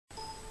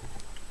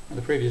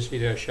The previous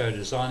video showed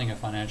designing a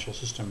financial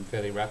system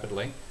fairly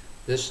rapidly.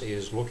 This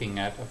is looking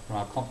at a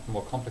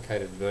more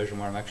complicated version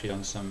where I'm actually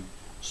doing some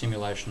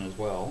simulation as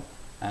well.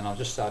 And I'm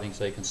just starting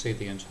so you can see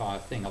the entire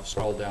thing. I've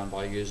scrolled down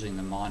by using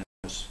the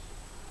minus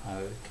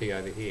key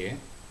over here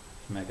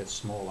to make it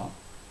smaller.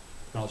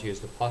 You can also use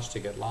the plus to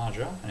get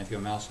larger, and if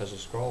your mouse has a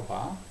scroll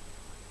bar,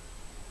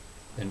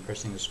 then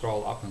pressing the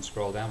scroll up and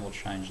scroll down will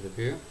change the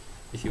view.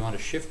 If you want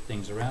to shift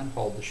things around,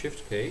 hold the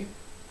shift key.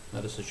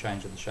 Notice the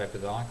change of the shape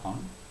of the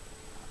icon.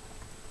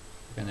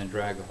 You can then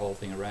drag the whole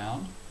thing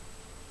around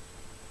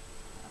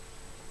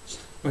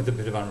with a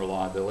bit of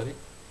unreliability.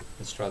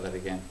 Let's try that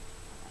again.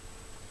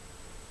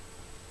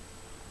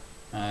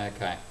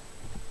 Okay,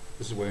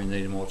 this is where we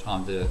need more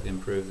time to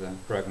improve the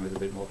program with a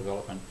bit more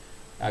development.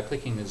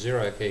 Clicking the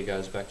 0 key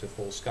goes back to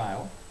full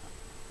scale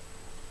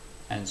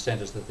and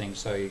centers the thing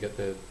so you get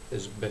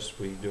as best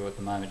we do at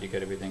the moment, you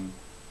get everything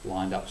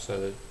lined up so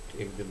that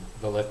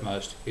the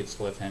leftmost hits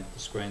the left hand of the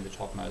screen, the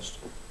topmost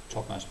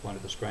point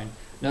of the screen.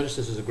 Notice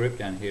this is a group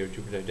down here,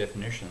 Jupyter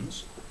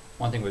definitions.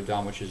 One thing we've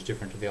done which is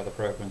different to the other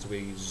programs,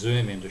 we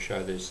zoom in to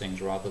show these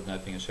things rather than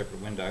opening a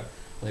separate window.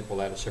 I think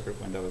we'll add a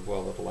separate window as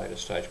well at a later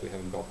stage. We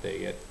haven't got there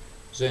yet.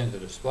 Zoom the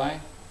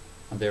display,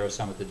 and there are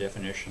some of the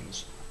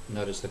definitions.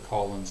 Notice the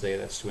colons there,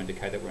 that's to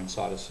indicate that we're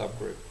inside a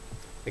subgroup.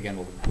 Again,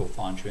 we'll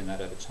fine-tune that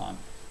over time.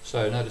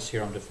 So notice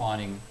here I'm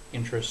defining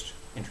interest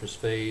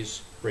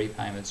fees,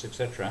 repayments,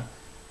 etc.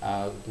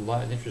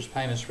 Interest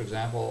payments, for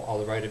example, are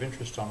the rate of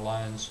interest on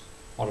loans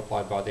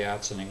multiplied by the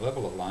outstanding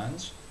level of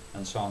loans,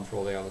 and so on for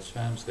all the other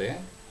terms there.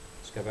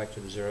 Let's go back to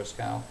the 0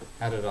 scale.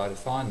 How did I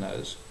define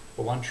those?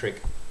 Well, one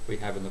trick we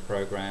have in the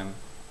program,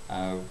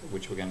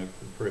 which we're going to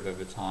improve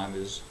over time,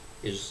 is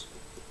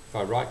if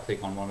I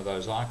right-click on one of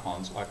those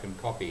icons, I can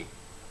copy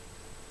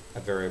a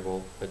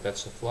variable, but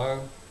that's a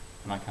flow,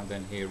 and I can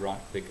then here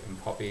right-click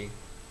and copy.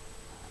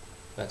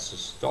 That's a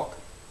stock,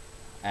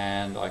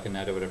 and I can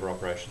now do whatever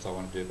operations I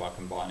want to do by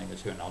combining the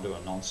two, and I'll do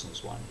a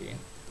nonsense one here,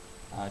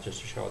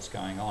 just to show what's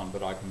going on,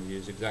 but I can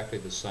use exactly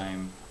the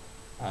same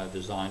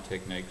design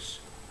techniques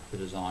to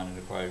design an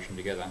equation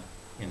together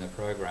in the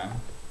program,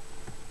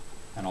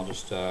 and I'll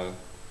just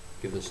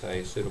give this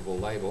a suitable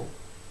label.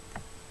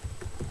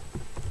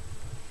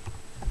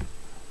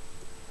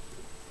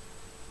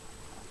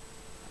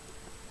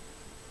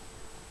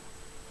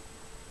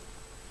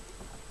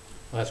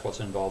 Well, that's what's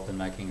involved in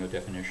making your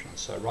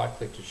definitions. So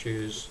right-click to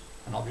choose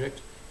an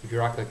object. If you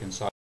right-click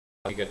inside,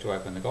 you get to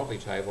open the Godley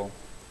table,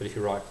 but if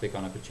you right-click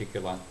on a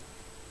particular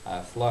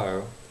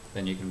flow,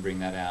 then you can bring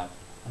that out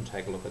and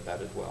take a look at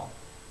that as well.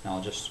 Now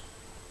I'll just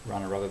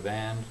run a rubber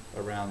band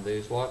around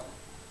these lot,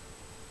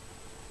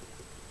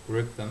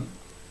 group them,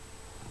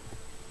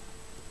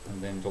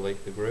 and then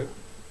delete the group.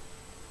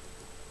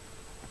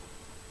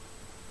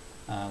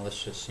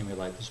 Let's just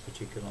simulate this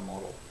particular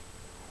model.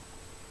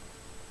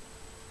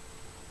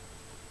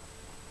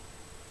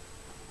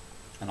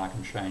 And I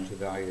can change the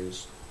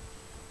values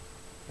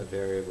of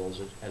variables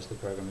as the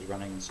program is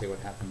running and see what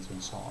happens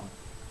and so on,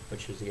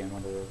 which is again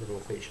one of the little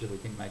features that we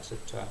think makes it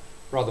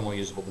rather more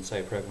usable than, say,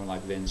 a program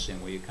like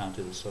VenSim where you can't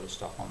do this sort of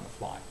stuff on the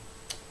fly.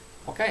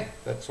 Okay,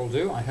 that's all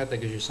do. I hope that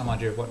gives you some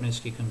idea of what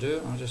Minsky can do.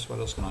 What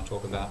else can I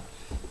talk about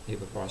here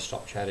before I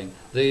stop chatting?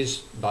 These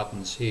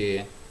buttons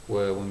here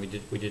were when we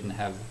didn't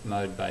have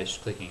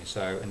mode-based clicking.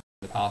 So in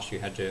the past you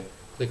had to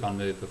click on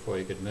move before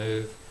you could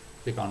move,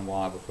 click on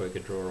wire before you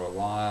could draw a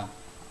wire,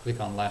 click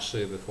on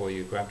lasso before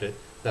you grabbed it.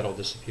 That'll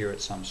disappear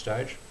at some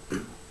stage.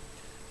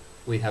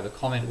 We have a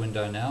comment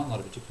window now, not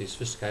a particularly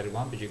sophisticated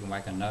one, but you can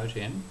make a note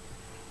in.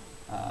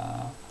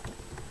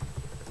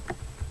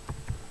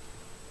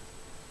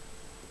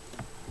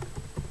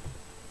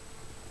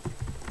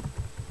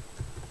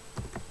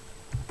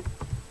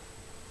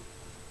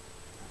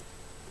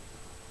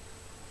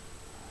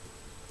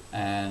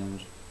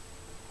 And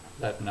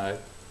that note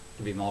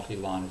to be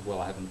multi-line as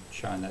well. I haven't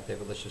shown that there,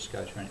 but let's just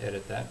go through and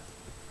edit that.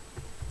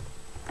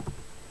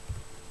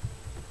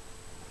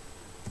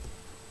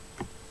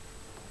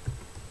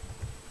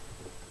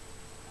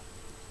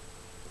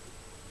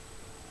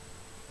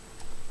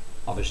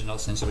 Obviously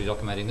not sensibly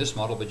documenting this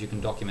model, but you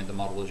can document the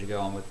model as you go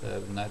on with the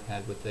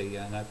notepad,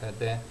 notepad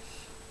there.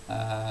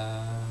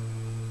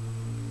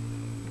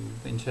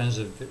 In terms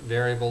of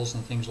variables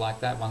and things like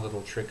that, one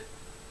little trick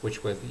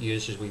which we've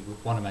used is we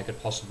want to make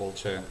it possible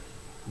to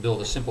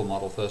build a simple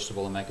model first of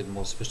all and make it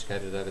more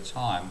sophisticated over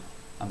time,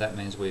 and that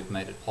means we've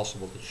made it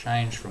possible to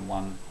change from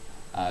one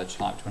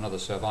type to another.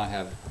 So if I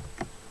have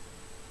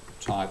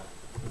type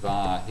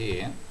var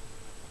here,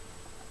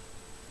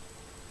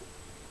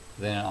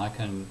 then I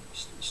can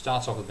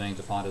starts off with being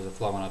defined as a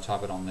flow when I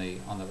type it on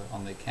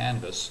the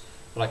canvas,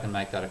 but I can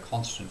make that a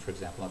constant, for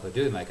example. If I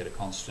do make it a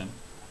constant,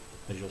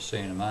 as you'll see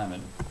in a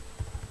moment,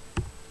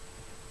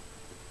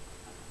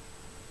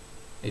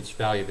 its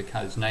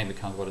name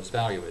becomes what its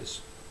value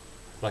is.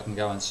 But I can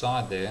go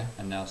inside there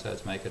and now say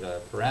let's make it a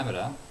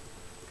parameter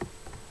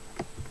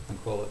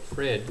and call it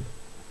Fred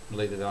and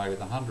leave the value at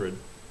 100.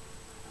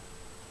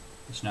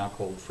 It's now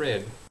called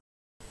Fred.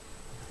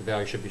 The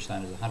value should be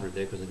shown as 100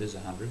 there because it is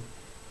 100.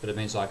 but it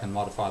means I can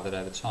modify that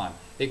over time.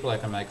 Equally, I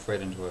can make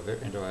Fred into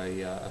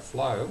a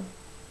flow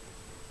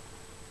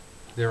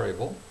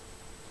variable,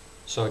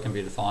 so it can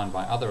be defined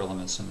by other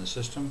elements in the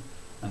system,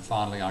 and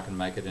finally I can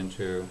make it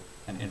into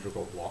an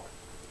integral block.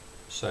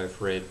 So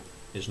Fred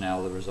is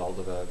now the result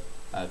of a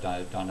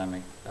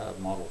dynamic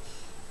model.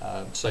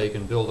 So you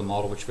can build a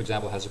model which, for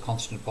example, has a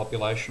constant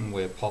population,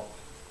 where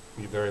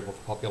your variable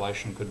for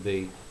population could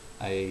be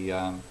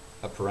a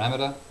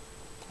parameter,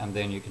 and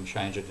then you can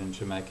change it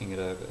into making it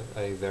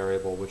a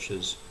variable which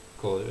is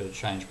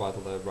changed by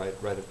the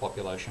rate of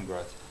population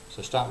growth.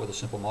 So start with a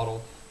simple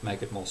model,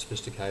 make it more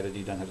sophisticated.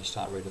 You don't have to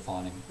start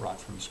redefining right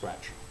from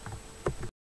scratch.